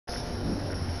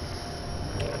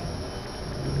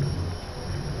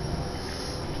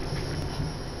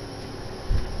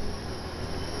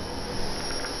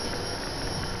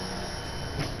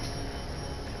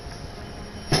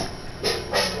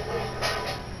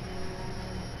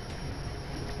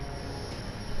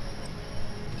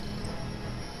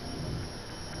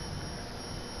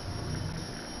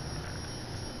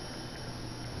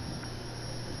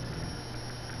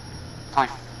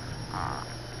only.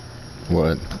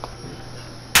 What?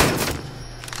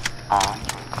 Oh.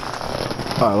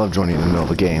 Oh, I love joining in the middle of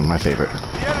the game. My favorite. The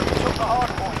enemy took the hard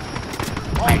point.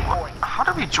 Wait, Hard point. how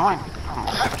did we join?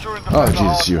 Capturing the Oh, hard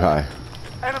Jesus, you point.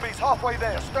 high. Enemies halfway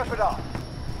there. Step it up.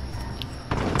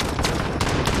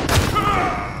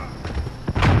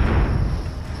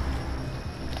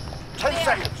 Ten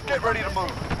seconds. Get ready to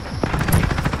move.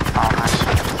 Oh, nice.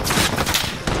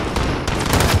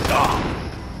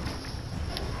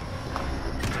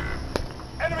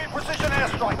 Enemy precision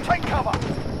airstrike. Take cover.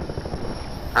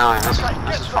 Really, this Get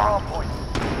is to the fun. hard point.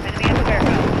 Enemy at the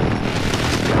warehouse.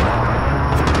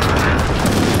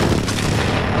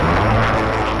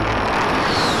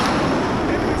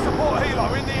 Enemy support helo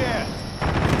in the air.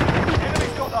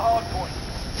 Enemy's got the hard point.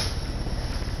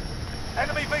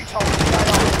 Enemy VTOL.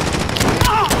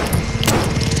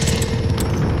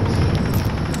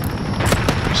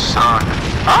 You suck.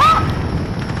 Ah!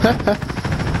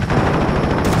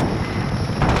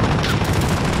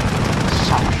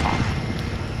 So much fun.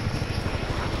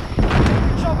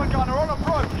 Chopper gunner on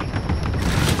approach.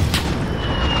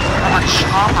 I'm a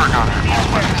chopper gunner.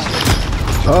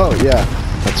 Oh, yeah.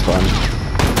 That's fun.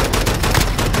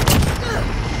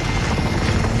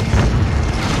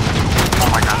 Oh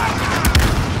my god.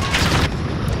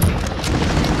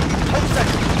 10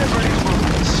 seconds. Get ready to move.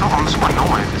 I'm so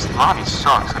annoyed. This lobby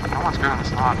sucks. Like, no one's good in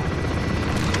this lobby.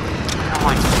 I have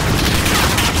like 6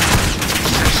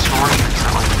 stories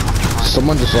that like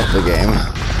Someone just left the game.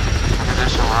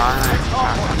 additional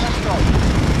Hard point. Let's go.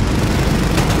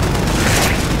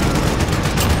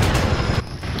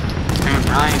 Dude,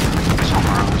 really? So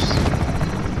gross.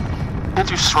 Can't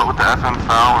you sweat with the FM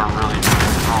file or really?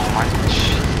 Oh my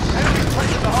shit. Enemy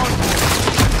taking the hard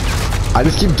point. I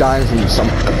just keep dying from some.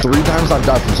 3 times I've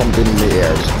died from something in the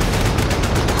air.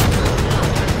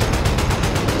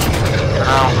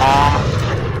 Oh, mom.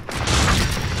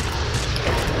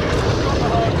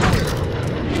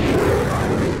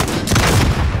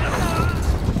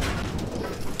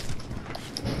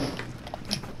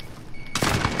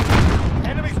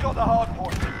 Enemy's got the hard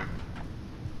point.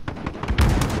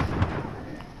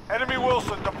 Enemy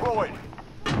Wilson deployed.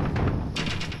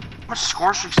 How much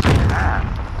score streaks do you have?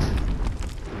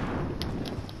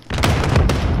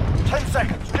 10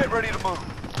 seconds. Get ready to move.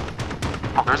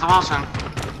 Oh, there's the Wilson.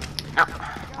 Yep.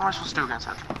 What am I supposed to do against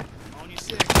that?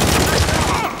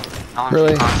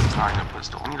 Really? A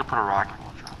pistol. We need to put a rocket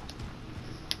launcher.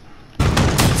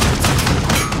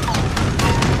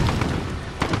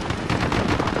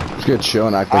 It's good show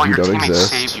and act Oh, like you your don't teammates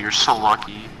exist. saved you. You're so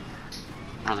lucky.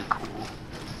 Really cool.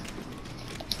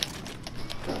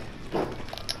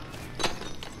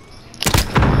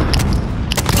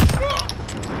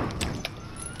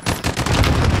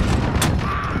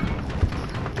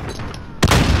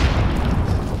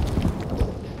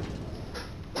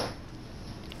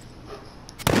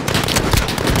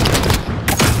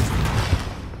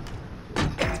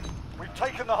 We've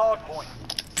taken the hard point.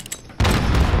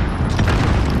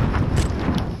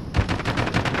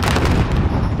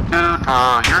 Dude,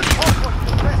 you're... Hard point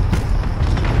contested.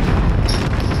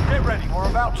 Get ready. We're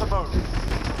about to move.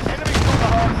 Enemy's got the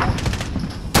hard point.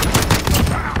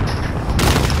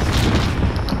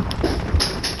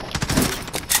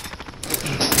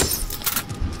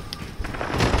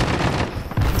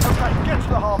 Okay, get to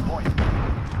the hard point.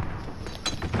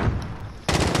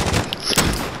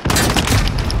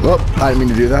 Well, I didn't mean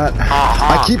to do that.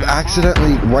 I keep dude.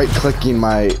 accidentally right-clicking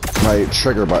my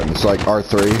trigger button, so like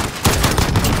R3.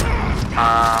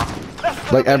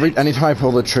 Like anytime I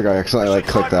pull the trigger, I accidentally like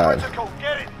click that.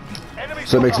 Get it. Enemy's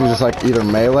So it got makes the me just hard like either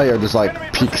melee or just like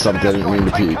point. peek something I didn't mean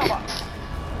to peek.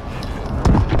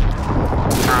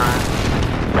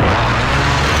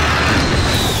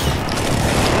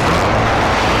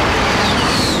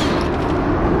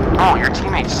 Oh, your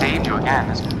teammate saved you again.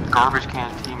 This garbage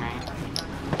can teammate.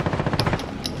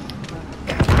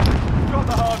 Got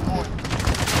the hard point.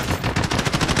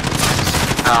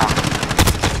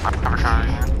 I've never tried it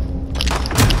again.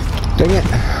 Dang it.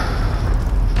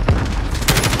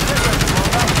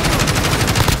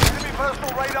 Enemy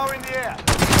personal radar in the air.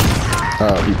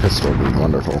 Oh, he pistoled me.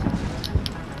 Wonderful.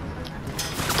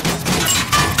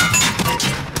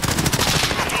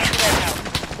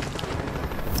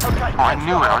 Okay. Oh, I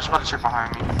knew it. I was about to check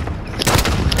behind me.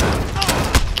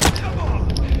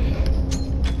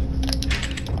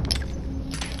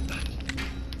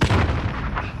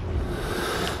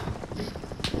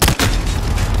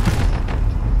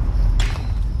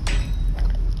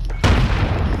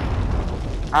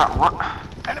 What?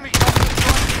 Enemy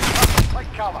contact.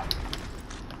 Take cover.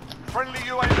 Friendly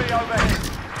UAV overhead.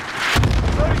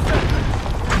 30 seconds.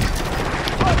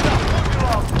 Time's up. Move your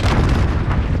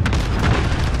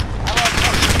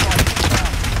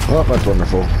Oh, that's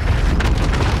wonderful.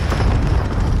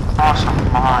 Awesome,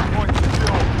 behind. Point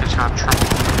secure. It's got triple.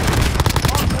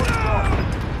 Hardpoint lost.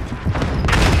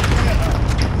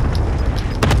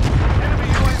 Enemy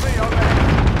UAV overhead.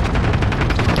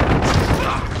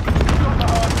 Got the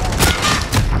hardpoint.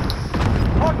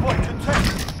 Hardpoint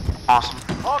contested. Awesome.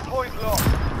 Hardpoint lost.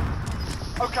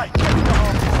 Okay, get to the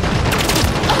hardpoint.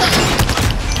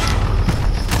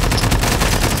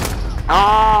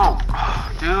 No!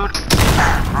 Dude.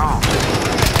 Bro.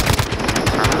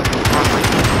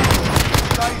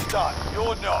 Day's done.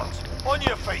 You're not. On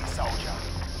your feet, soldier.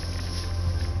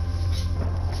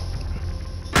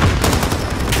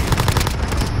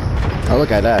 Oh,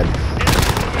 look, I died.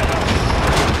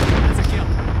 That's a kill.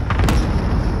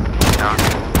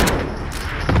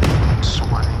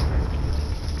 Sweating.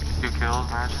 2 kills,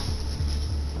 imagine.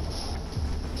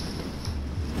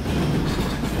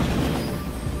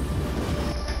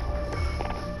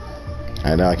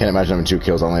 I know, I can't imagine having 2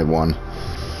 kills, I only had 1.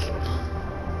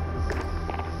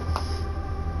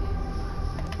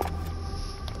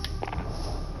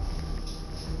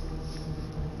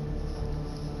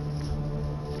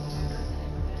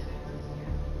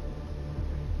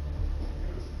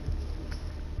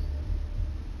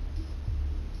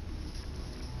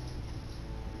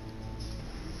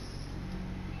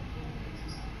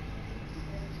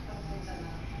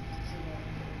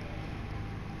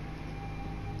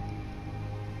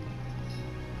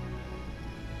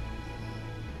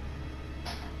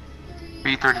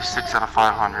 B36 out of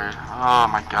 500. Oh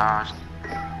my gosh.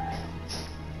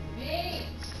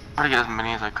 Try to get as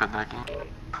many as I could that game.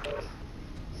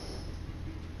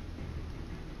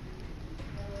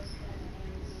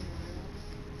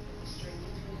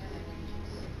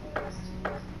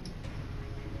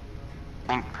 I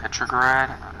think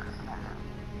Petrograd.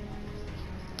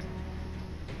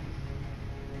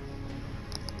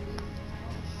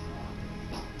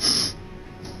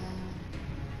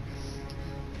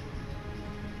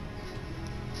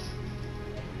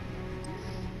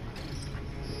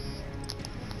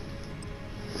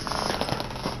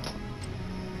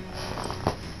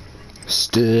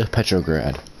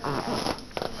 Petrograd.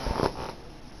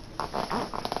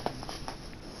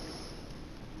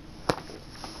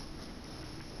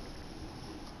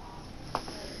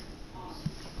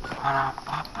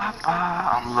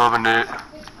 I'm loving it.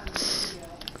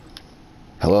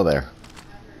 Hello there.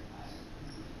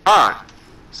 Alright.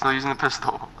 Still using the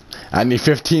pistol. I need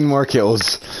 15 more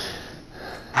kills.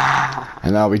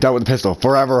 And I'll be done with the pistol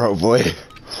forever, hopefully.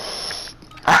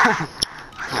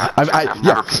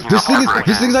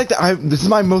 This thing's like this is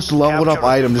my most leveled up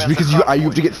item just because you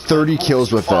have to get 30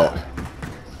 kills with it.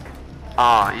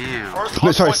 Oh, ew.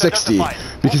 No, sorry, 60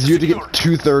 because you have to get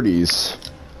 2 30s.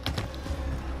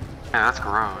 Yeah, that's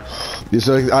gross.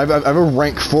 So I have a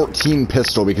rank 14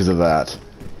 pistol because of that.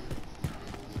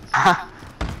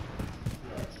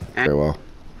 Very well.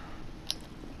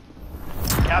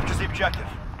 Capture the objective.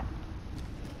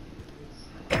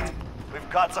 We've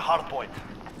got the hard point.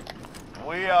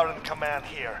 We are in command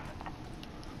here.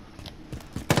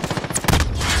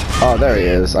 Oh, there he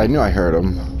is. I knew I heard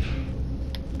him.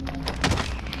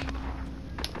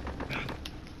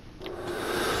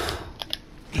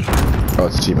 Oh,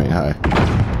 it's a teammate. Hi.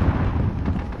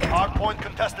 Hard point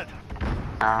contested.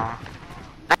 No.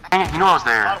 Dang it, you know I was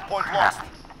there. Hard point lost.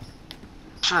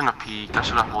 Shouldn't have peeked. I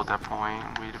should have held that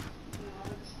point. Wait.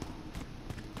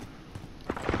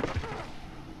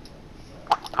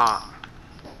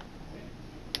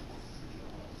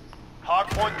 Hard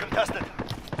point contested.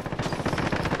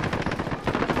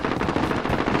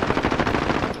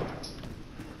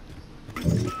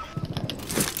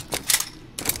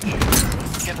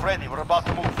 Get ready, we're about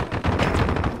to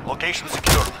move. Location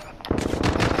secured.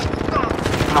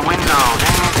 In the window,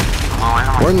 dang it.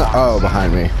 Oh, We're in the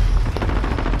behind me.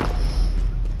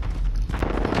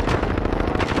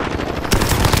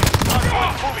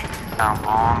 Hard point moving. Down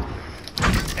bomb.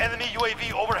 Enemy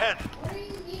UAV overhead.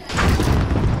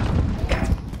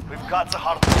 We've got the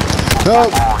hard point.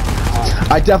 Nope.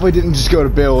 I definitely didn't just go to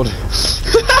build.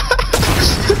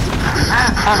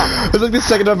 It's like the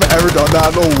second time I've ever done that.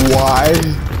 I don't know why.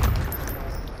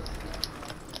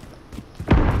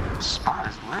 This spot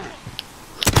is lit.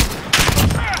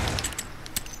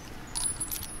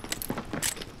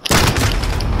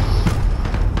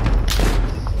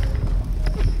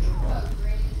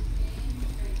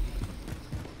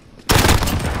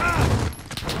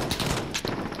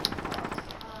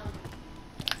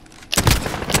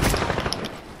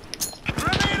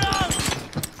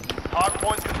 Hard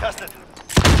point contested.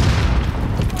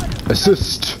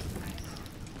 Assist.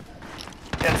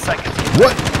 10 seconds.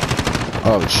 What?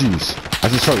 Oh, jeez. I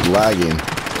just started lagging.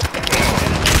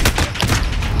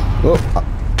 Oh.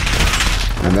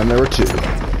 And then there were two.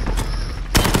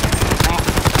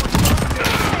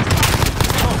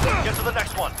 Get to the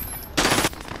next one.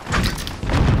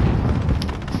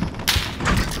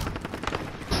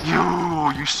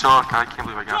 You suck. I can't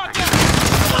believe I got that.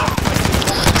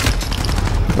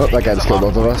 Oh, that guy just killed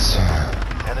both of us.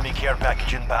 Enemy care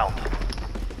package inbound.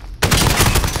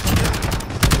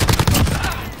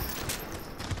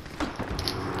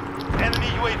 Enemy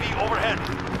UAV overhead.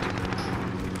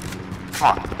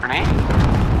 Come on, grenade?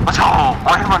 Let's go!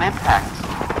 Why him on impact?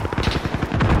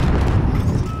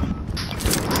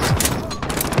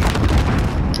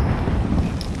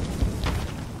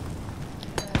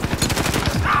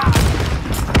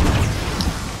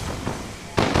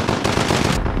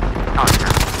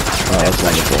 Oh, that's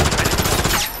wonderful.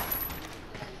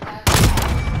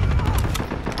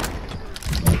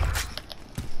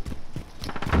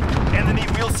 Enemy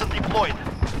Wilson deployed.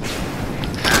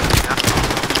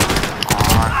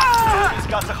 Enemy's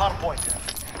got the hard point. Get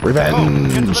to the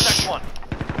Revenge! next one.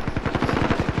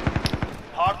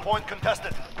 Hard point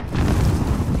contested.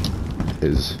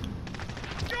 Is.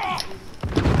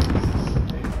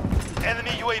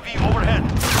 Enemy UAV overhead.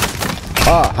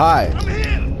 Ah, hi. I'm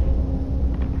here.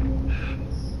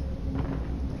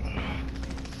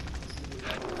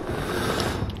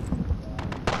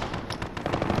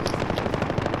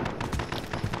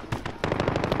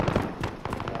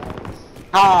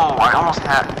 No, I almost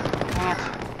had it. Dang it.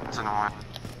 That's annoying.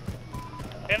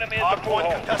 Enemy at the point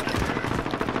contested.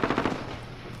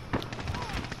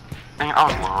 Dang it, I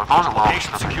was low. If I wasn't low, I would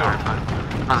have secured, but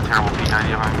that was a terrible peak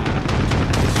idea by me.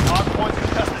 Hard point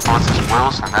contested. Oh, it's this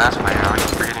Wilson, that's why I was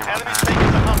forgetting about Enemy's that. taking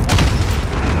the hard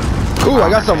point. Ooh, I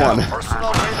got someone.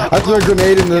 Personal radar. I threw a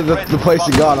grenade in the place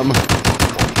and got him. Get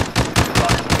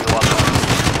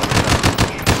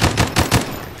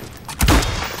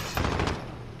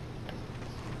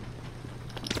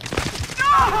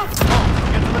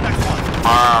to the next one.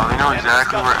 Wow, they know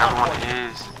exactly where everyone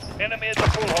is. Enemy at the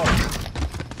full hole.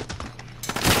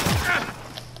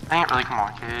 Dang it, really? Come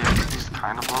on, kid. He's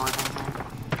kind of lower than me.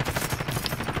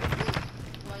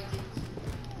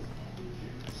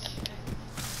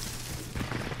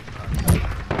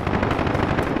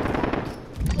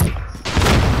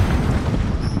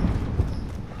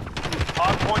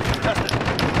 Hard point contested.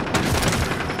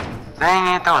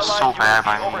 Dang it, that was so bad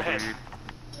by me, dude.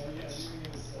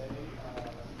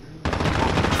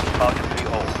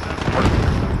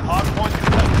 Hard point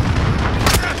contested.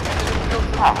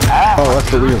 Oh, Oh,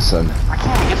 that's the Wilson. I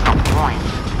can't even get to the point.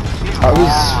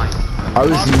 I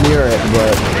was near it,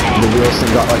 but the Wilson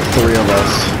got like 3 of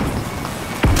us.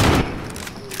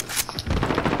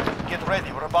 Get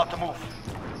ready, we're about to move.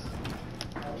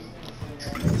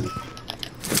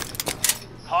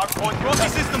 Hard point rocket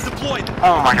system deployed.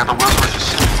 Oh my god, the Wilson was just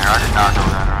sitting there. I did not know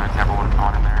that, or I never would have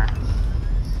gone in there.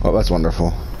 Oh, that's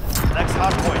wonderful. Next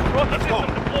hard point. Rocket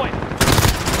system deployed.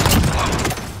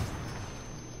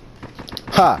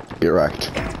 Ha! Get wrecked.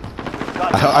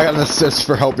 I got an assist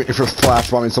for flash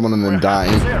bombing someone and then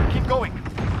dying. There, keep going.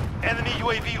 Enemy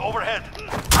UAV overhead.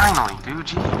 Finally, dude,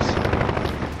 jeez.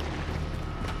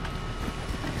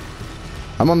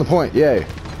 I'm on the point, yay.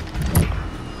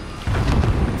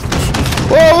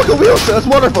 Whoa, look at Wilson, that's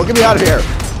wonderful, get me out of here.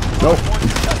 Nope.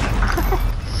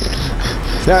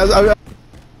 Yeah,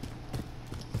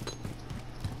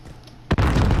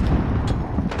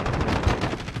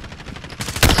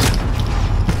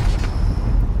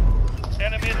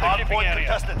 Enemy in the Hard shipping point area.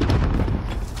 contested.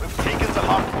 We've taken the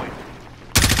hard point.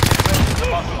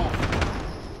 About to move.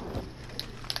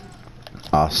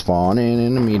 I'll spawn in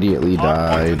and immediately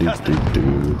die. Do, do,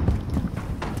 do.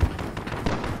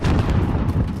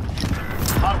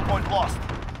 Hard point lost.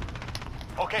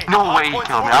 Okay. No hard way you point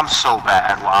killed me. moving. I'm so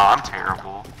bad. Wow, I'm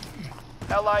terrible.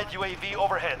 Allied UAV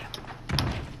overhead.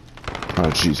 Oh,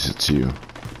 jeez, it's you.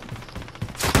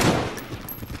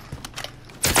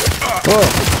 Whoa!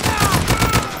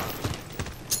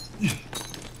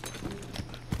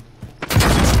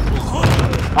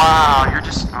 Wow, you're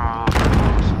just. Oh,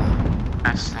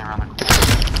 guys, stay around the corner.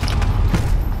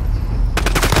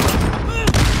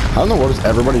 How in the world does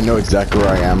everybody know exactly where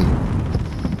I am?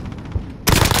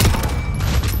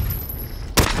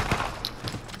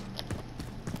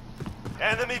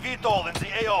 Enemy VTOL in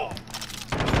the AO.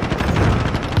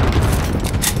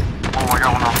 Oh, I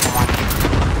got one off the one.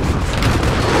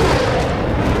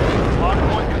 Hard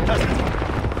point contested.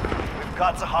 We've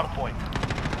got the hard point.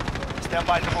 Stand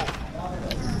by to move.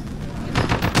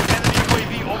 Enemy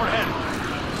UAV overhead.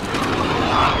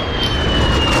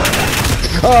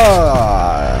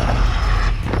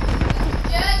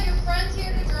 Jed, your friend's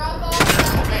here to drop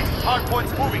off. Okay, hard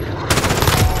point's moving.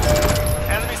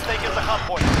 Enemy's taking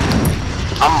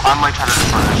I might try to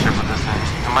destroy this ship with this thing.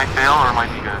 It might fail or it might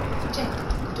be good.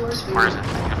 Where is it?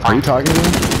 Are you talking to me?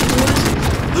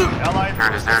 Allied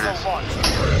There it is, there it is. launched.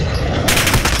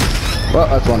 Well,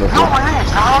 that's wonderful. No, I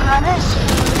missed! How did I miss?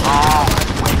 Oh,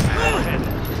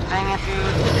 dang it,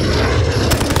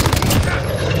 dude.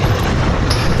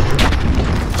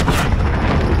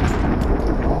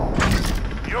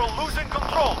 You're losing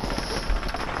control.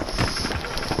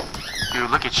 Dude,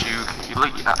 look at you. You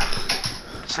look,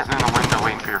 sitting in the window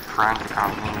waiting for your friend to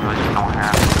come and you really don't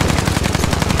have it.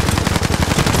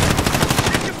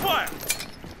 Taking fire.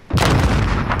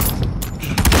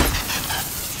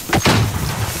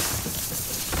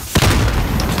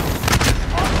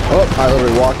 Oh, I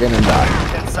literally walk in and die.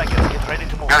 10 seconds. Get ready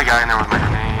to move. Got a guy in there with my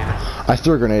grenade. I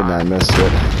threw a grenade and I missed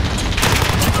it.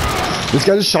 This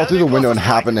guy just shot through the window and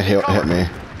happened to hit me.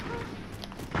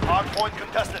 Hard point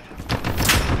contested.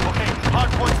 Okay,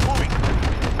 hard point's moving.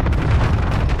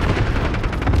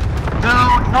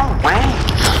 Dude, no way!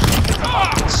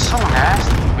 It's so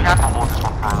nasty. We have to hold this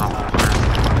one for a little bit.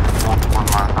 One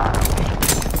more time.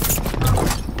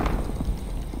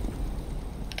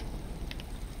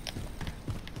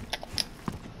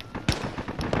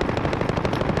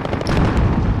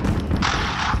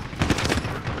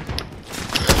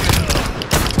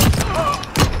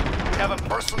 We have a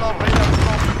personal radar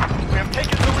drone. We have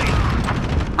taken the lead.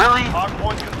 Really? Hard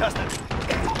point contested.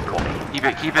 Keep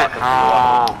it, keep it.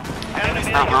 Oh.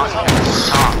 Enemy That Wilson can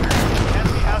suck.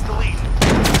 Enemy has the lead.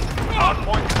 Hard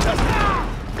point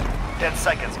contested. 10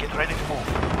 seconds. Get ready to move.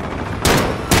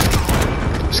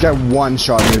 This guy one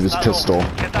shot me with his Not pistol.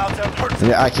 over. Get out and hurt.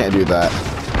 Yeah, I can't do that.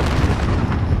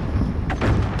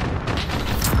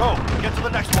 Go. Get to the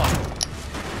next one.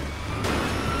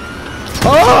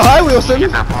 Oh, hi Wilson!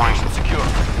 Get that point. Secure.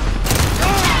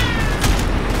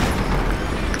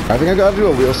 I think I gotta do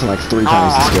a Wilson like 3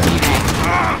 times Oh, this game.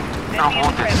 Gotta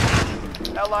hold this.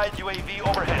 Allied UAV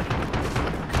overhead.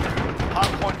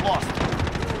 Hard point lost.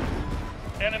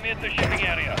 Enemy at the shipping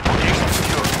area. Location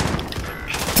secure.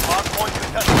 Hard point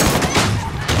contested.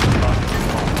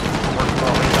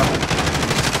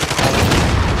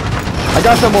 I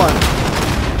got someone!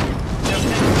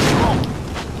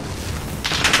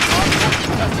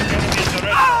 Enemy is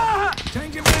arrested.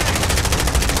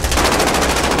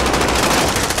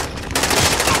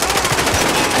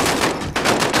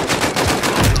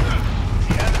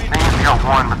 Dang it, we got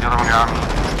one, but the other one got me.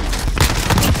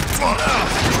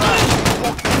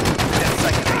 10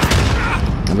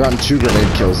 seconds. I've gotten 2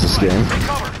 grenade kills this game.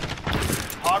 Recover.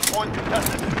 Hard point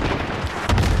contested. We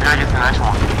gotta get to the next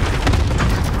one.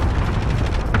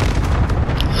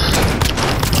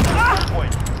 Hard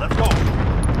point. Let's go.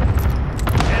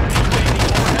 Enemy UAV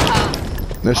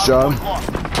overhead. Nice Hard job. point lost.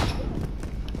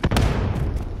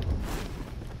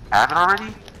 Have it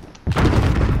already?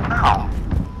 No.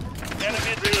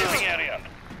 Enemy at the shipping area.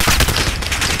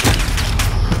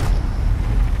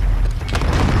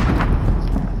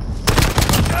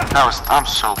 I'm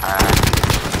so bad.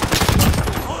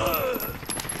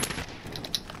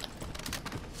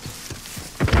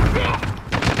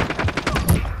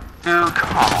 Dude,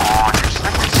 come on. You're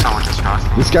so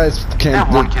disgusting. This guy's That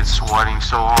camp. one kid's sweating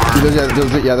so hard.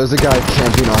 There's a guy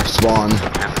camping our spawn.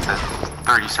 Yeah, the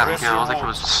 37 Rest kills. your I think it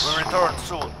wounds. was. We'll return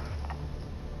soon.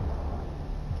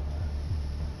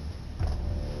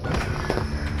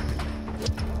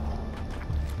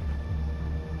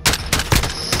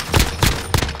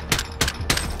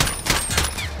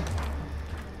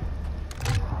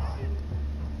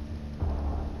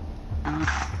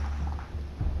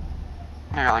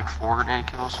 I got like 4 grenade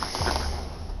kills.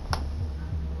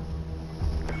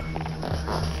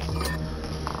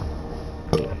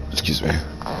 Excuse me.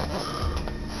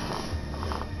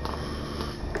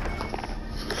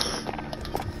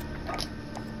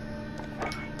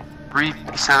 Three,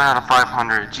 7 out of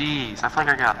 500. Jeez, I feel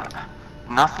like I got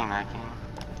nothing that game.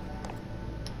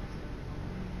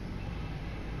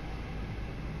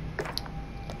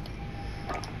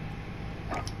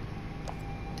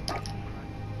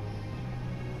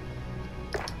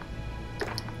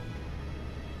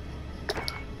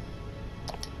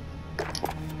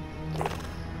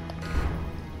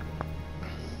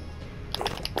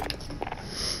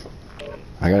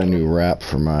 I got a new wrap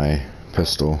for my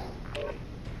pistol.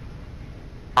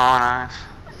 Oh, nice.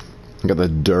 I got the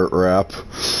dirt wrap.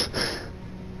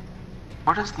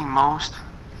 What is the most?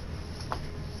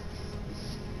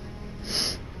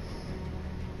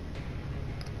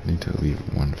 I need to leave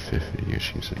 150.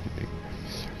 She said you did.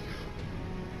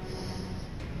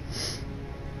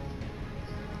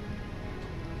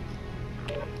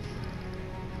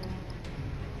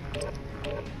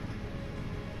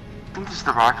 I think this is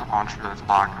the rocket launcher that's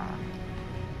locked on.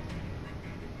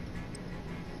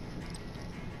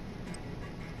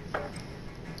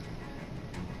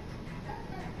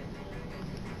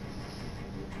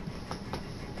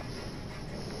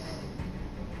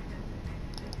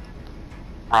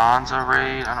 Bronza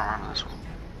raid? I don't remember this one.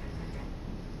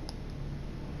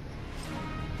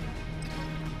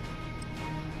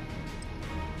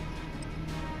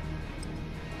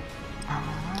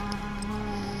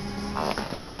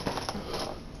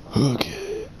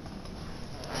 Okay.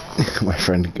 my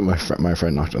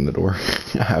friend knocked on the door.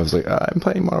 I was like, I'm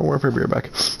playing Modern Warfare. Be right back.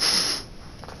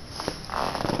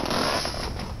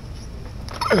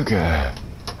 Okay.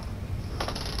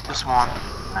 This one.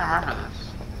 I remember this.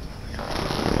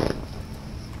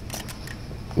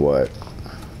 What?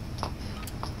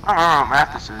 I don't know what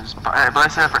map this is, but I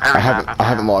said it for every map. I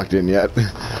haven't logged in yet.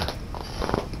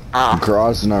 Oh.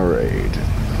 Grozna raid.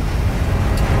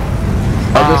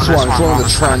 Oh, this one. It's one of the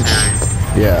trench.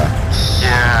 Yeah.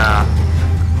 Yeah.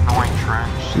 The wing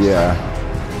trench. Yeah.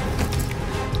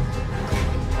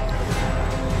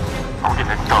 I'll get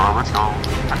that dog. Let's go.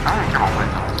 I don't care about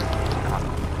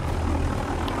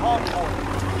Hardpoint.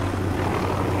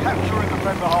 Capturing the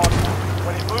friendly hardpoint.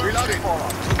 When it moves, follow.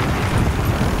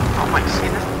 Oh, wait, see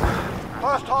this?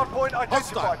 First hardpoint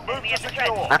identified. Move to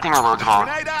secure. That thing reloads about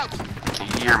a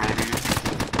year, maybe.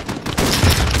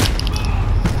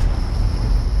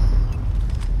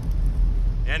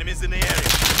 Enemies in the area.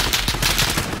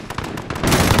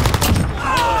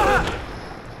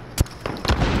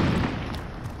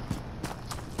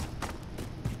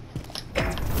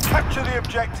 Capture the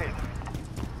objective.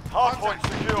 Hardpoint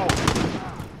secure.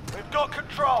 We've got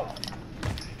control.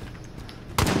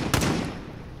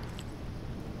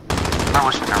 I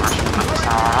wish I never should put this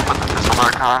on. I'll put the pistol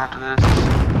back on after this.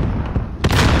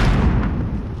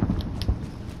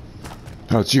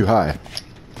 Oh, it's you. Hi.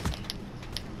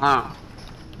 No.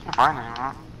 Can't find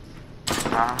anyone.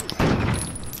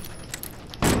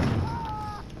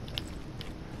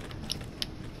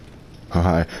 Oh,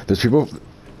 hi. There's people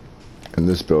in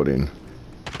this building.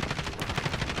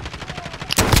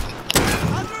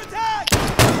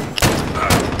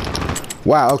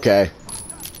 Wow, okay.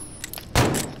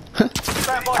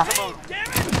 Stand by to move.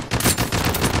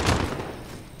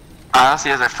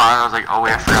 Honestly, as I fired, I was like, oh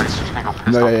wait, I forgot he's just gonna go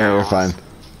pistol. No, yeah, you're fine.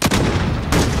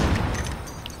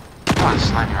 Oh, he's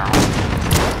sniping our roll.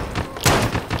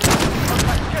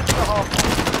 Get to the hardpoint.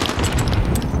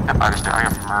 Yep, I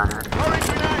got murdered.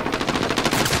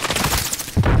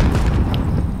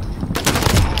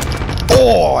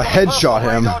 Oh, I headshot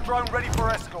him. Radar drone ready for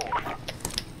escort.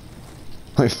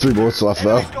 Like 3 bullets left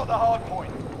though. Enemy's got the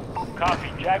hardpoint. Copy.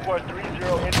 Jaguar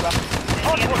 3-0 inbound.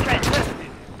 Hardpoint contested.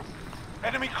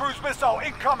 Enemy cruise missile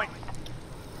incoming.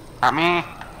 Not me.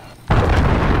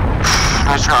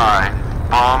 Nice try.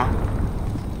 Bomb.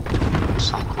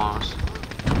 So close.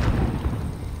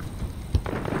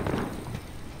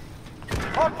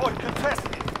 Hardpoint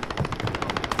contested.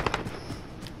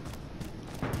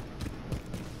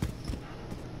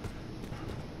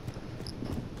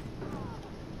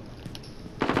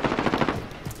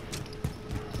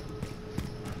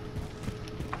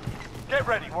 Get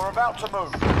ready, we're about to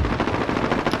move.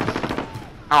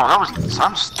 Oh, that was.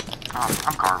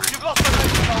 I'm garbage. You've lost the main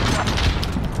soldier.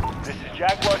 This is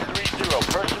Jaguar 3-0.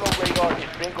 Personal radar is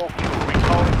bingo fuel.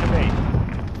 Recalling to base.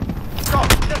 Go,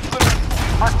 get to the next one.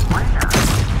 What?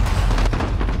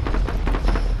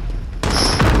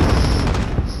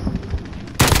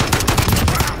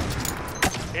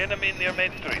 Where? Enemy near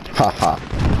Main Street. Haha.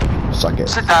 Suck it.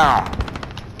 Sit down.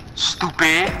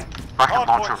 Stupid. Rocket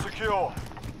launcher. Hardpoint secure.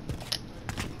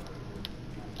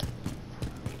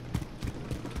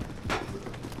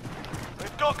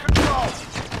 We've got control.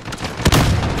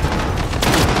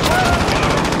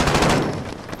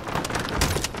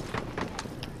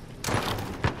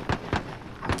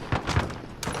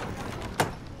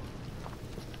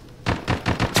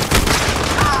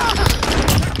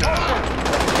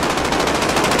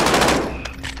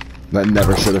 That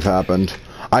never should have happened.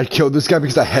 I killed this guy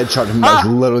because I headshot him. That's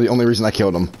literally the only reason I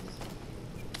killed him.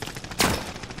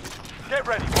 Get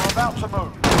ready, we're about to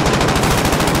move.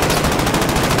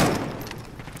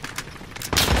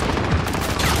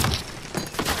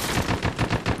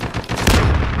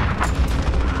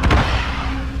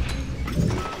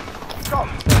 Go.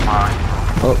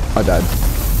 Oh, I died.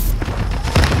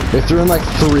 They threw in like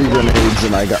 3 grenades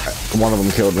and one of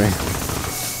them killed me.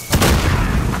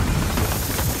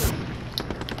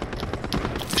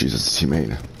 Jesus,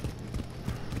 teammate.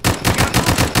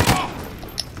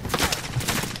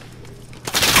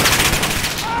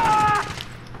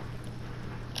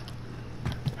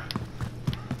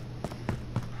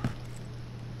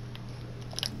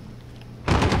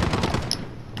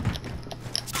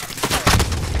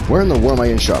 Where in the world am I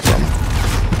getting shot from?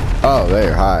 Oh,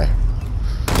 there, hi.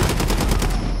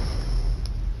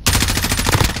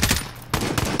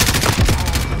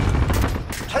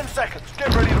 seconds. Get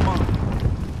ready to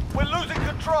move. We're losing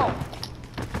control.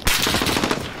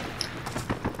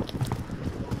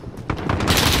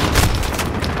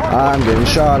 I'm getting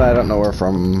shot. I don't know where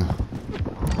from.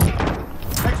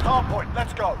 Next hard point.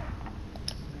 Let's go.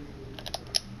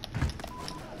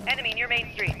 Enemy near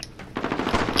Main Street.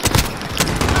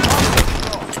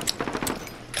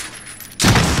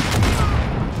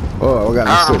 Oh, we got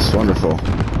an assist. Wonderful.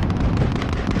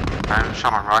 I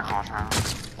shot my rocket launcher.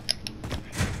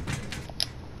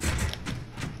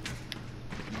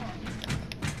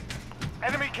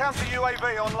 Enemy counter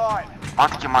UAV online. I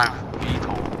have to get my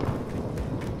vehicle.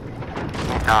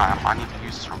 Oh god, I need to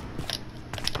use this room.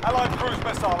 Allied cruise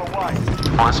missile away.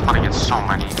 Oh, this is gonna get so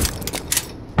many.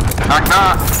 Knock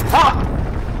knock! What?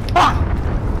 What?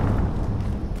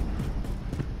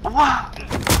 What?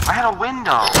 I had a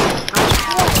window.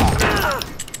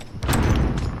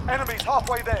 Enemies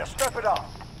halfway there. Step it up.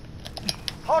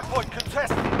 Hardpoint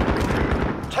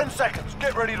contested. 10 seconds.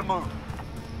 Get ready to move.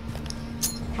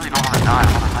 I really don't want to die. I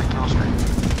want a high kill streak.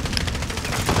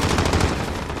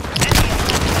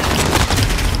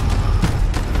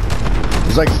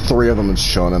 There's like 3 of them that's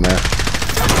shown in there.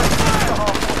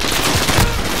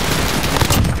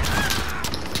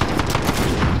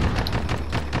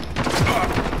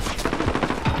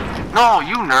 No,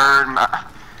 you nerd.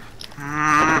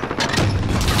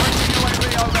 UAV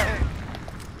overhead.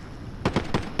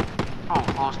 Oh,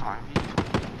 close to my feet.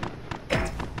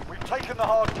 We've taken the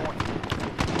hard point.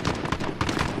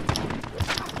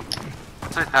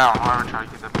 Sit down. I'll ever try to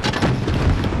get that.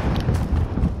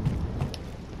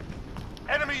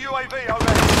 Enemy UAV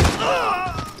overhead.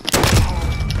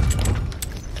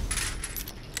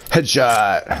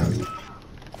 Headshot.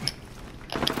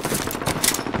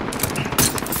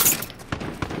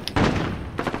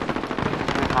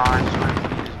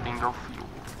 Bingo fuel.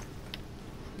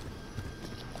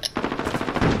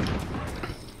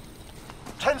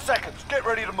 Ten seconds. Get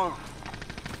ready to move.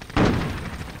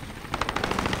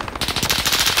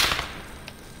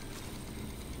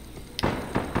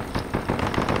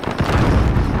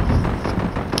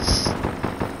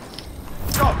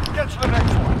 Go. Get to the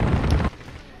next one.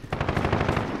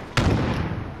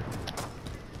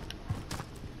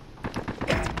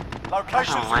 There's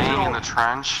Locations a lane in the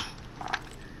trench.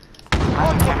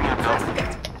 Give me a build.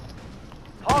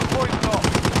 Hardpoint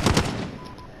locked.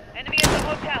 Enemy at the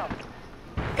hotel.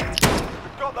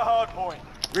 We've got the hard point.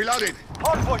 Reloading.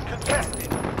 Hardpoint contested.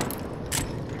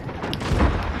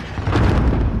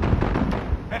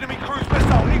 Enemy cruise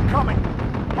missile incoming.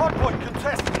 Hardpoint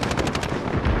contested.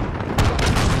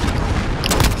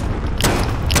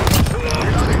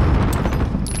 Reloading.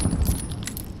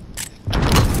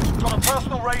 Got a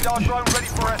personal radar drone ready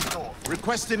for escort.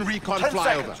 Requesting recon 10 flyover.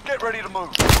 seconds. Get ready to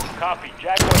move. Copy.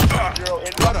 Jaguar 30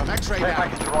 in. Got him. X-ray Care down.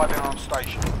 package arriving on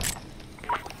station.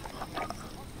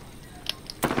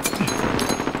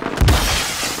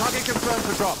 Target confirmed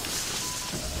for drop.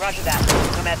 Roger that.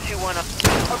 I'm at 2-1 up.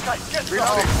 Okay, get to the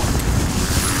Reloading. hard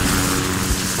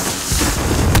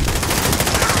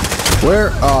point.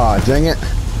 Where? Aw, dang it.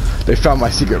 They found my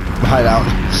secret hideout.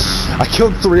 I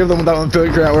killed 3 of them without them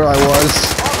figuring out where I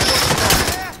was.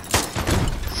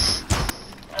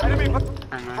 Enemy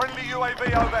friendly UAV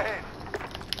overhead.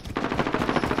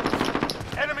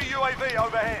 Enemy UAV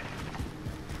overhead.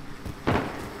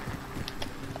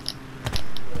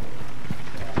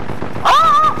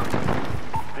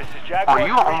 This is Jaguar Oh,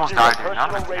 you almost 30. died, dude. Not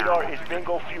Personal right radar there. is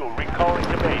bingo fuel. Recalling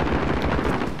to base.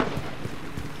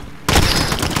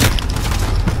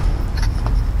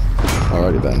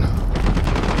 Alrighty then.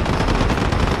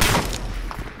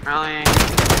 Really?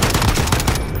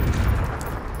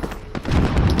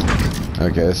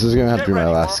 Okay, this is gonna have to be my Get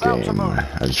ready, last we're about to game. move.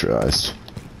 I just realized.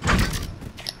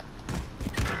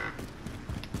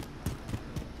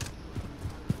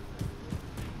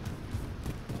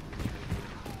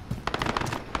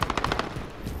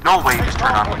 No way you just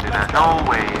turned on me to that. No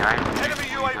way. Enemy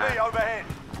UAV overhead.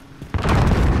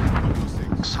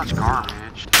 Such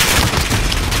garbage.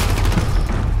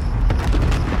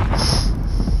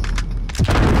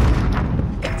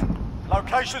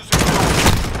 Locations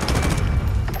secured.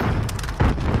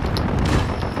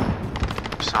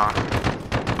 Suck.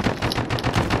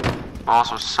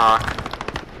 Also suck.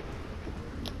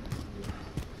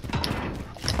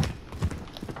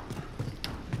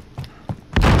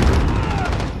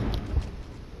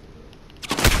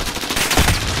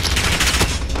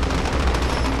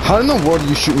 How in the world did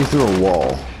you shoot me through a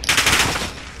wall?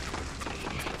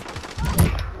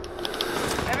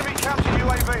 Enemy counter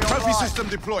UAV Trophy online. system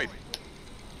deployed.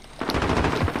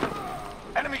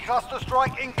 Enemy cluster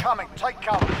strike incoming. Take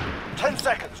cover. 10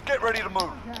 seconds. Get ready to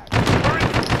move. We're in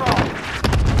control.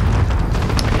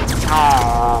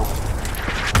 No.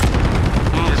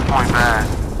 He just point back.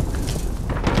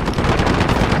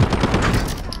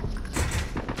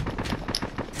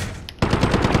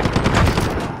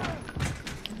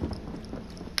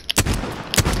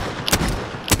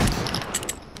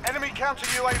 Enemy counter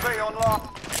UAV online.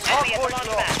 Enemy at the Hardpoint lost.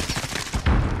 laundromat.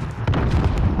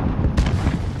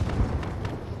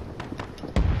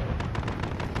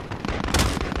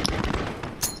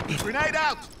 Grenade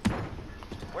out!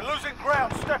 We're losing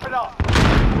ground. Step it up.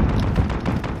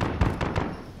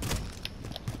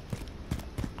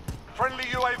 Friendly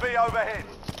UAV overhead.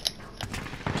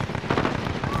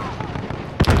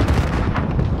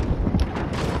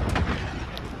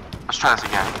 Let's try this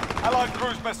again. Allied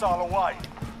cruise missile away.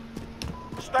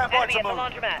 Stand by Enemy to at the move.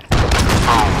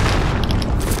 laundromat.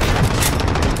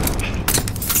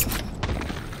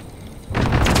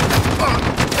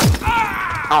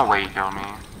 Oh wait, you killed me.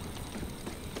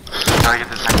 Gotta get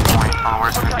this next point. Oh,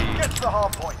 where's it gonna Okay, be? get to the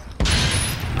hard point.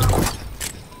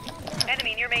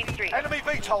 Enemy near Main Street. Enemy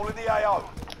VTOL in the AO.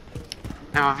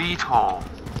 They have a VTOL.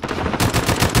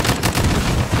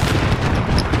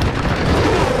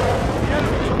 The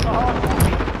enemy took the hard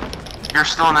point. You're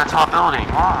still in that top building.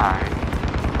 Why?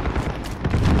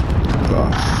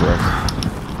 Oh, frick.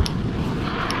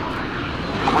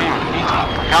 Wait a minute, VTOL.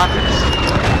 I got this.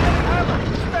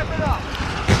 Step it up.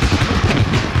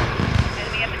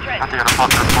 Enemy at the I trench. think I gotta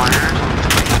fuck their players.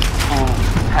 Ooh,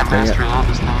 have Dang it. mastery load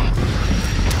this thing.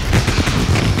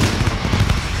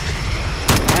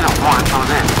 They don't want it, so it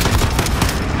is.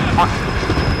 What?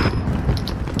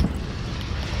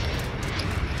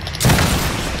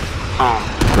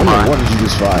 Boom. What did you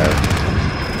just fire?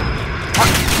 What?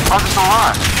 I was just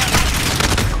alive.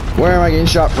 Where am I getting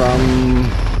shot from?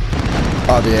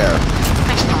 Oh, the air. It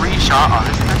takes 3 shots. Oh,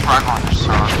 this rocket launcher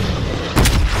sucks.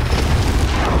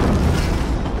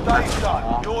 Day's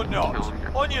done. You're not.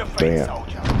 On your feet, Damn.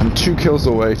 soldier. I'm 2 kills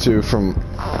away too from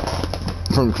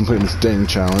completing this dang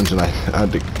challenge, and I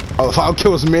had to. Oh, the final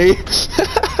kill was me.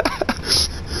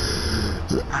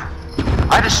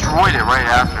 I destroyed it right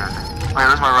after. Wait,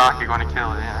 where's my rocket going to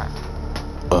kill it? Yeah.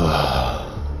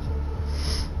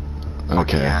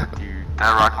 Okay, Yeah, dude.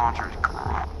 That rocket launcher is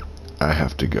cool. I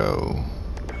have to go.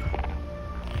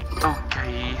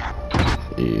 Okay.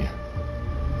 E.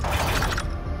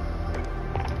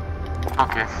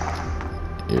 Okay.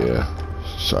 Yeah.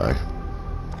 Sorry.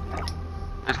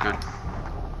 It's good.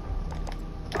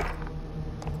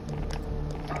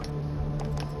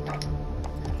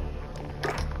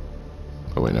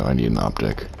 Oh wait, no, I need an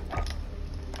optic.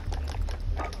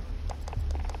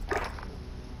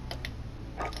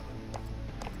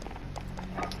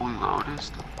 Reloaded.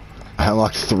 I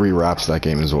unlocked 3 wraps that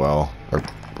game as well. Or,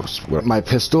 my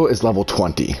pistol is level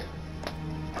 20.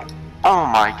 Oh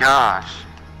my gosh.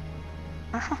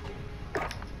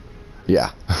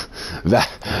 Yeah.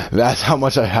 That's how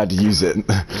much I had to use it.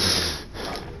 4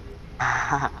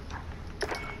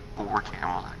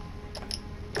 camel.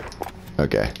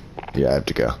 Okay. Yeah, I have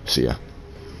to go. See ya.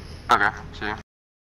 Okay, see you.